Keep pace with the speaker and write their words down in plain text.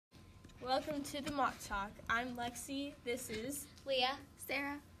Welcome to the Mock Talk. I'm Lexi. This is Leah.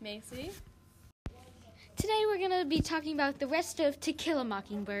 Sarah. Macy. Today we're going to be talking about the rest of To Kill a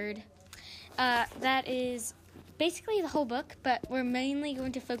Mockingbird. That is basically the whole book, but we're mainly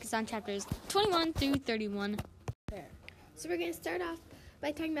going to focus on chapters 21 through 31. So we're going to start off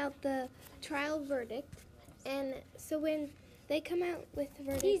by talking about the trial verdict. And so when they come out with the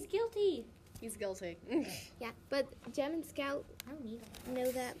verdict... He's guilty. He's guilty. Yeah, but Jem and Scout I don't need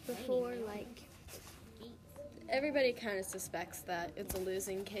know that before, like... Everybody kind of suspects that it's a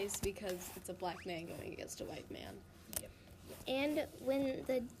losing case because it's a black man going against a white man. And when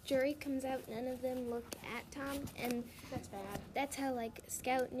the jury comes out, none of them look at Tom, and That's bad. that's how, like,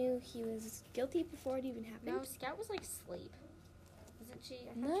 Scout knew he was guilty before it even happened. No, Scout was like asleep. Wasn't she?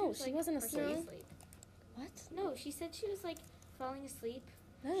 I thought No, she wasn't partially asleep. What? No, she said she was like falling asleep.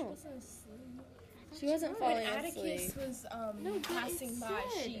 No. She When wasn't falling Atticus asleep. was No, but passing it by,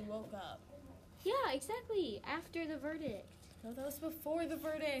 said. she woke up. Yeah, exactly. After the verdict. No, that was before the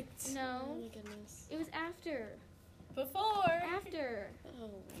verdict. Oh No, my goodness. it was after. Before. After. Oh.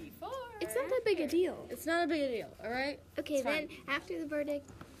 Before. It's not that big a deal. It's not a big deal, alright? Okay, It's then fine. after the verdict,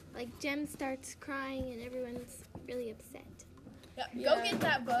 like, Jem starts crying and everyone's really upset. Yeah, Yeah. Go get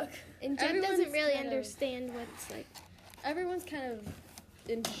that book. And Jem Everyone's doesn't really kind of- understand what's, like... Everyone's kind of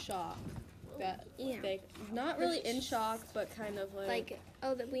in shock. That Yeah. they, not really in shock, but kind of Like,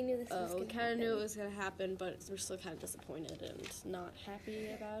 oh, that we knew this was oh, going we to kind of happen. knew it was going to happen, but we're still kind of disappointed and not happy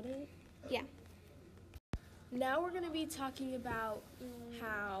about it. Now we're going to be talking about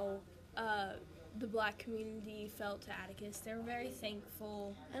how the black community felt to Atticus. They were very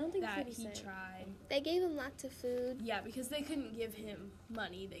thankful I don't think that was he saying. tried. They gave him lots of food. Yeah, because they couldn't give him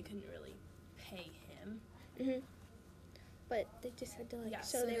money. They couldn't really pay him. Hmm. But they just had to, like, Yeah,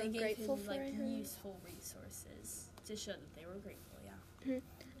 show so they were gave grateful him, for like, him. useful resources to show that they were grateful, yeah.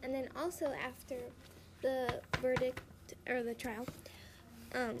 And then also after the verdict, or the trial,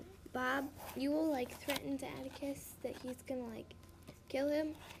 Bob Ewell, like, threatens Atticus that he's gonna, like, kill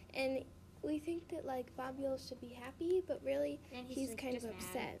him. And we think that, like, Bob Ewell should be happy, but really And he's kind of just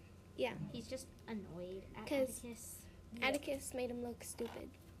upset. mad. Yeah, He's just annoyed at 'Cause- Atticus. Atticus made him look stupid.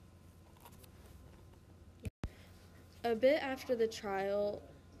 A bit after the trial,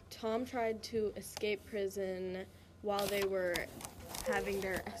 Tom tried to escape prison while they were having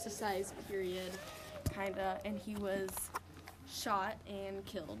their exercise period, kinda, and he was shot and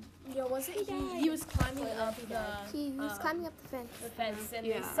killed. Yeah, wasn't He died. he was climbing up He was the climbing up the fence. fence, and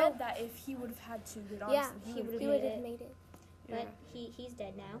Yeah. they said that if he would have had to get on Yeah, something, he would've he made would it. have made it. But he's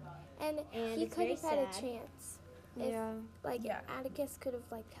dead now. And he it's could very have had a sad. chance. If, like, Yeah. Atticus could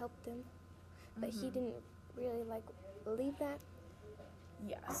have, like, helped him. But he didn't really, like, believe that.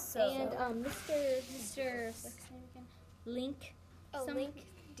 Yeah, so And Mr. What's his name again? Link. Oh, Some- Link,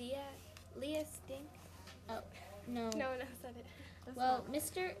 Leah Stink. No. No, said it. Well,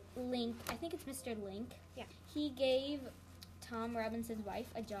 Mr. Link, I think it's Mr. Link. Yeah. He gave Tom Robinson's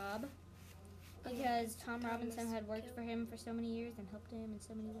wife a job because Tom Robinson was had worked killed. for him for so many years and helped him in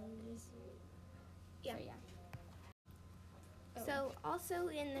so many ways. Yeah. So, yeah. So, also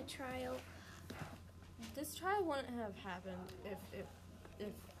in the trial, This trial wouldn't have happened if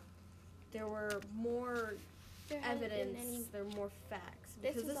there were more there hadn't been evidence, any. there were more facts.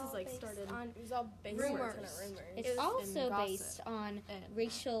 This Because was this all is like based started on it was all based Rumors. on rumors. It's It was- also and gossip. based on and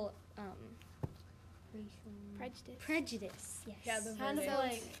racial Prejudice. prejudice. Yes. Yeah, the kind of verdict.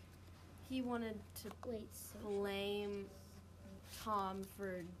 like he wanted to Wait, so blame Tom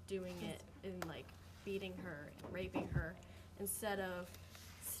for doing it and like beating her and raping her instead of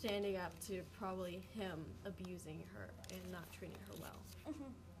standing up to probably him abusing her and not treating her well.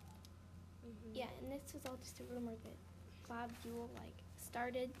 Yeah, and this was all just a rumor that Bob Ewell, like,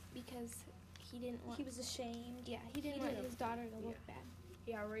 started because he didn't want. he was ashamed. Yeah, he didn't want his daughter to look bad.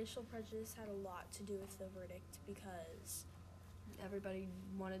 Yeah, racial prejudice had a lot to do with the verdict because Everybody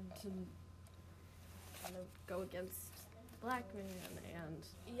wanted to kind of go against the black man and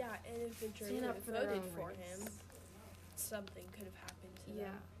yeah, and if the jury stand would up have for their voted own for rights. him, something could have happened to Yeah.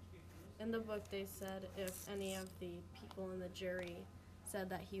 them. In the book, they said if any of the people in the jury said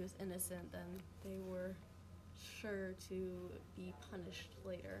that he was innocent, then they were sure to be punished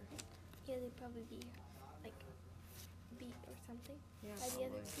later. Yeah, they'd probably be, like, beat or something Yeah, by the other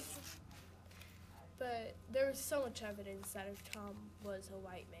probably. people. But there was so much evidence that if Tom was a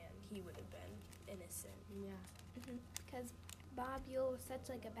white man, he would have been innocent. Yeah. Because Bob Ewell was such,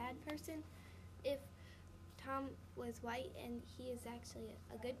 like, a bad person. If Tom was white and he is actually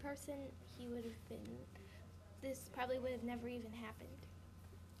a good person, he would have been. This probably would have never even happened.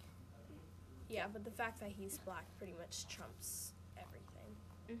 Yeah, but the fact that he's black pretty much trumps everything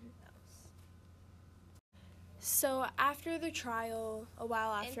Mhm. else. So after the trial, a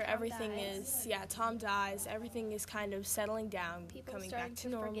while after, Tom everything dies. Tom dies. Everything is kind of settling down, People coming starting back to to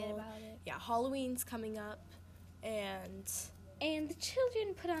normal. forget about it. Yeah, Halloween's coming up, and And the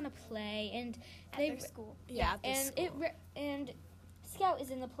children put on a play, and At they their school. at the and school. and Scout is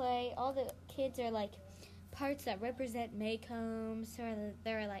in the play. All the kids are like parts that represent Maycombs, or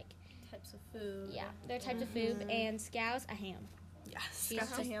they're like Types of food. they're types of food, and Scout's a ham. yeah, She's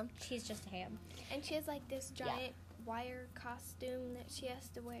Scout's a just, ham. she's just a ham. And she has like this giant wire costume that she has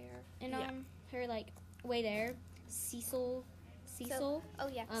to wear. And Yeah. her like way there, Cecil, Oh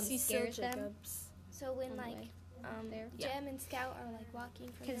yeah. Cecil scares them. Jacobs. So when on the like way there. Jem and Scout are like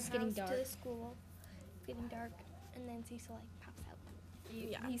walking from 'Cause the it's house getting to the dark. school, it's getting dark, and then Cecil like pops out.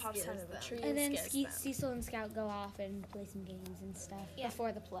 Yeah, he pops out scares of the them. tree And then scares them. Cecil and Scout go off and play some games and stuff Yeah.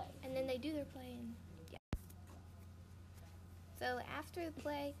 before the play. And then they do their play, and yeah. So after the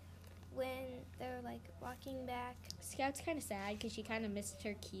play, when they're like walking back, Scout's kind of sad because she kind of missed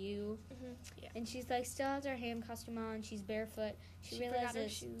her cue, Mhm. and she's like still has her ham costume on. She's barefoot. She She forgot her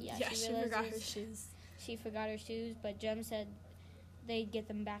realizes, shoes. Yeah, she realizes forgot her shoes. she forgot her shoes, but Jem said they'd get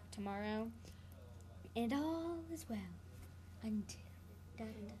them back tomorrow, and all is well until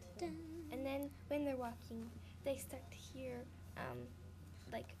dun, dun, dun. and then when they're walking, they start to hear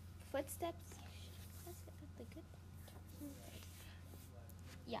like footsteps.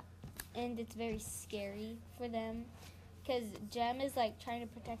 And it's very scary for them because Jem is like trying to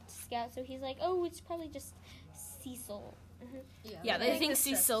protect Scout, so he's like, "Oh, it's probably just Cecil." Yeah, they think it's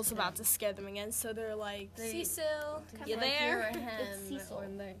just Cecil's him. about to scare them again, so they're like, They- Cecil, Come you on. there? Hear him, It's Cecil. or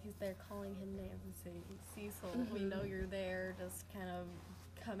they're calling him names and saying, Cecil, we Mhm. know you're there, just kind of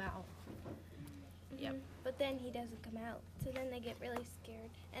come out. Yep. But then he doesn't come out, so then they get really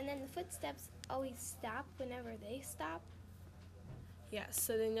scared. And then the footsteps always stop whenever they stop. Yeah,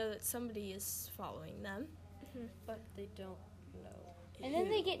 so they know that somebody is following them. But they don't know. And then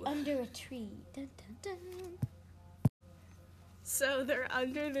they get Who? under a tree. Dun, dun, dun. So they're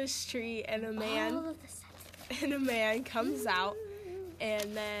under this tree, and a All man of the sudden. comes out,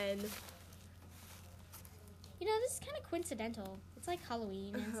 and then You know, this is kind of coincidental. It's like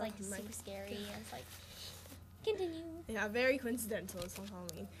Halloween, and it's like Oh my super scary, and it's like, continue. yeah, very coincidental. It's on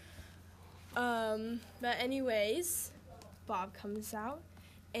Halloween. But anyways, Bob comes out,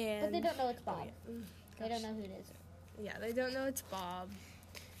 and But they don't know it's Bob. yeah. They don't know who it is. Yeah, they don't know it's Bob.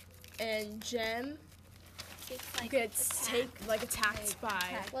 And Jem Gets like attacked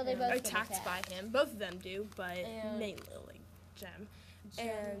by Well, they both get attacked attacked. by him. Both of them do, but And- mainly like Jem.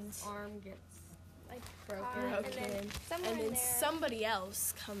 Jem's arm gets like broken. caught, Broken. and then somewhere And in then there, somebody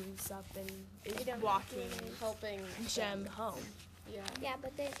else comes up and They is don't know who walking it is. Helping Jem home. Yeah. Yeah,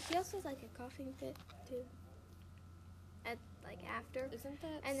 but then he also has like a coughing fit too. At like after. Isn't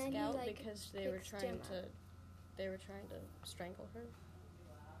that And then he, Scout like, because they were picks trying Jem to strangle her?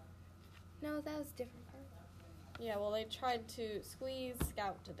 No, that was a different part. Yeah, well they tried to squeeze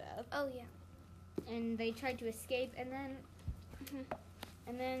Scout to death. Oh yeah. And they tried to escape, and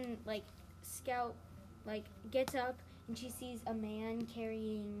then like Scout like gets up, and she sees a man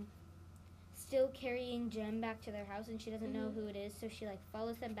still carrying Jem back to their house, and she doesn't know who it is, so she like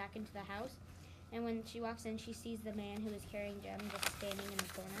follows them back into the house. And when she walks in, she sees the man who is carrying Jem just standing in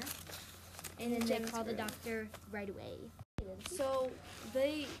the corner. And then they Jem's call the room. doctor right away. So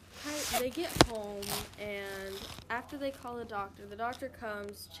they get home, and after they call the doctor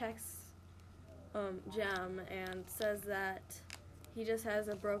comes, checks Jem, and says that he just has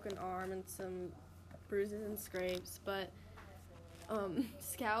a broken arm and some bruises and scrapes. But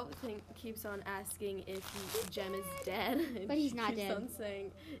Scout keeps on asking if Jem is dead. And But he's she not keeps dead. on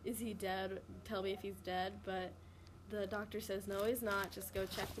saying, "Is he dead? Tell me if he's dead." But the doctor says, "No, he's not. Just go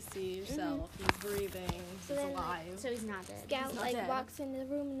check to see yourself. He's breathing. So he's then, like, alive." So he's not dead. Scout not like dead. walks into the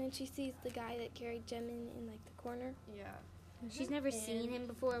room, and then she sees the guy that carried Jem in like the corner. Yeah. She's never seen him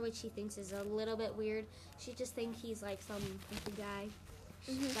before, which she thinks is a little bit weird. She just thinks he's like some funky guy,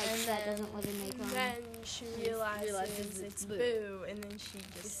 like And that then- doesn't live in Macon. Then she realizes it's Boo, and then she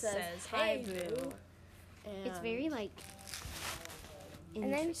just says, "Hey, Boo." It's very like.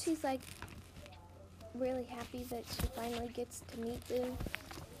 And then she's like really happy that she finally gets to meet Boo.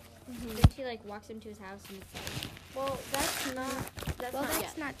 Then she like walks into his house and it's like, Well, that's not Well, not that's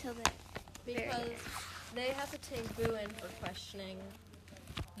yet, not till the because they have to take Boo in for questioning.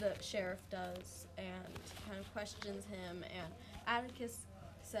 The sheriff does, and kind of questions him, and Atticus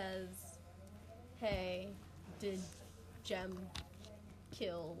says, "Hey, did Jem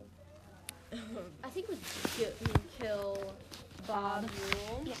kill? I think it was kill Bob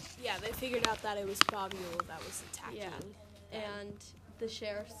Yule?" Yeah, they figured out that it was Bob Yule that was attacking. Yeah. And the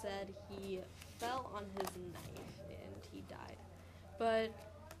sheriff said he fell on his knife and he died. But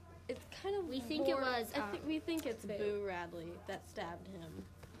it's kind of We think it was, we think it's Boo Radley that stabbed him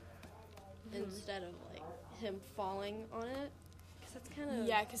instead of like him falling on it. Because that's kind of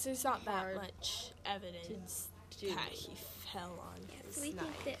because there's not that hard much evidence do. that he fell on his So we knife.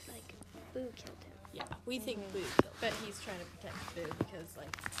 think that like Boo killed him. Yeah, we think Boo killed him. But he's trying to protect Boo because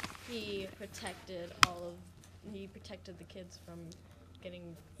like he protected the kids from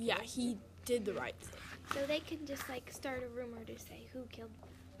getting Yeah, he did the right thing. So they can just like start a rumor to say who killed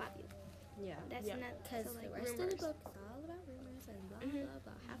Bobby. Yeah. That's Yeah. not Because so, like, the rest rumors. of the book is all about rumors and blah, Mhm. blah,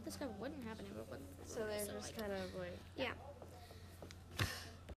 blah. Half the stuff wouldn't happen if it wasn't for So rumors, they're just like, kind of like Yeah.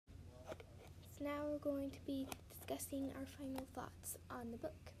 So now we're going to be discussing our final thoughts on the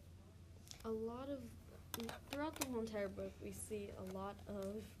book. a lot of throughout the whole entire book we see a lot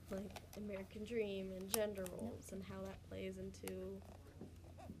of like American dream and gender roles and how that plays into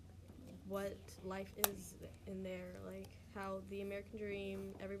what life is in there, like how the American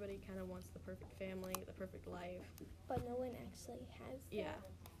dream, everybody kind of wants the perfect family, the perfect life. But no one actually has that. Yeah,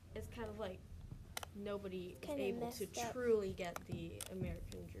 it's kind of like nobody is Kinda able to messed up. truly get the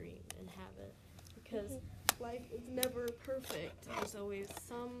American dream and have it because life is never perfect. There's always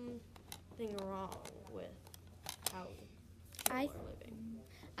something wrong with how I- people are living.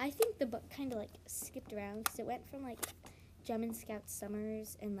 I think the book kind of like skipped around because it went from like Gem Scout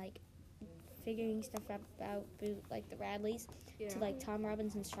summers and like figuring stuff out about Boo, like the Radleys, Yeah. to like Tom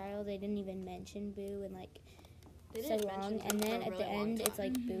Robinson's trial. They didn't even mention Boo and like They so didn't long, mention and Boo then for a at the really long end it's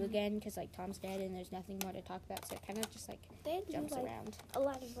like time. Boo again because like Tom's dead and there's nothing more to talk about. So it kind of just like They had to do jumps like around. a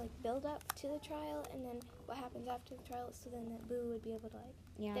lot of like build up to the trial, and then what happens after the trial, so then that Boo would be able to like.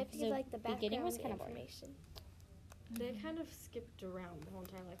 Yeah, They have to 'cause give the like the beginning was background kind of boring. information. They kind of skipped around the whole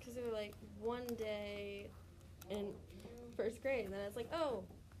entire life because they were like one day in first grade, and then it's like, oh,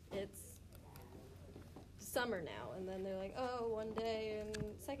 it's summer now, and then they're like, oh, one day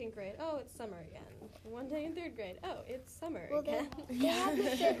in second grade, oh, it's summer again. One day in third grade, oh, it's summer Well, they again. they had to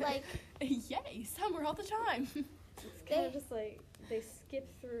fit like Yay, summer all the time. It's kind of just like they skip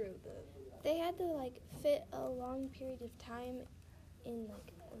through the. they had to like fit a long period of time in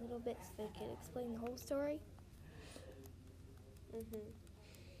like a little bit so they could explain the whole story. Mm-hmm.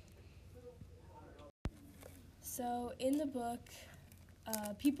 So in the book,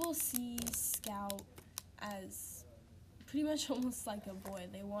 people see Scout as pretty much almost like a boy.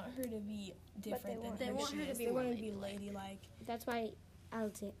 They want her to be different than they who want she her to is. be They more want her to be ladylike. That's why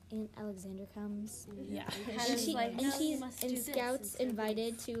Alexander comes. Yeah. And, she- like, and no, she's you must do and this Scouts instead of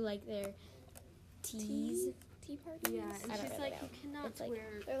invited to like their teas. Tea parties. Yeah, and I don't she's really like, know. you cannot It's like- wear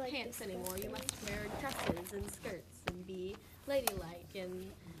they're like pants anymore. You disgusting. must wear dresses and skirts and be ladylike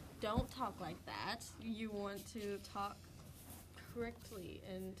and don't talk like that. You want to talk correctly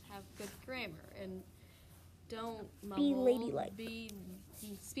and have good grammar and don't mumble, ladylike.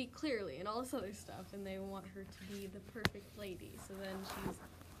 speak clearly and all this other stuff. And they want her to be the perfect lady. So then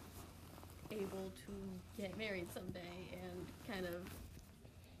she's able to get married someday and kind of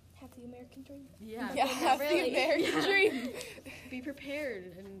Have the American dream. yeah, Yeah, really the American dream. be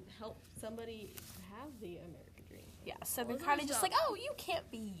prepared and help somebody have the American dream. Yeah, so Well, they're it's kind of not just about- like, oh, you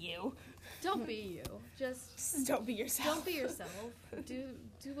can't be you. Don't be you. Just Don't be yourself. don't be yourself.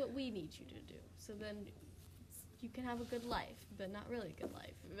 Do what we need you to do. So then you can have a good life, but not really a good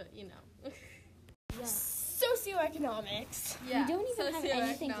life. But you know. Yeah. Socioeconomics. Yeah. We don't even have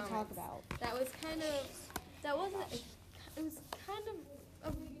anything to socioeconomics. talk about. That was kind of. That wasn't. It was kind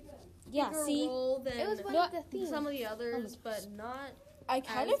of a Yeah, bigger see, role than It was one No, of the themes. some of the others, but not. I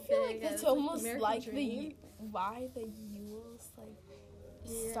kind As of feel like big that's as almost American like Dream. why the Yules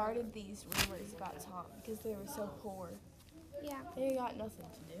started these rumors about Tom because they were so poor. Yeah. They got nothing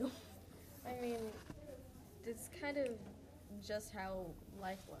to do. I mean, it's kind of just how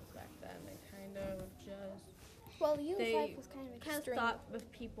life was back then. They kind of just Well, Yule's They life was kind of kind of extreme. thought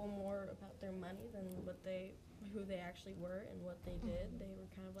of people more about their money than who they actually were and what they did. They were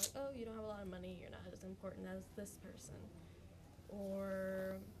kind of like, oh, you don't have a lot of money, you're not as important as this person,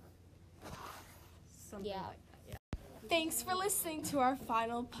 or something Yeah. like that. Yeah. Thanks for listening to our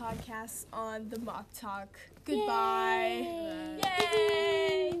final podcast on the Mock Talk. Goodbye. Yay. Yay!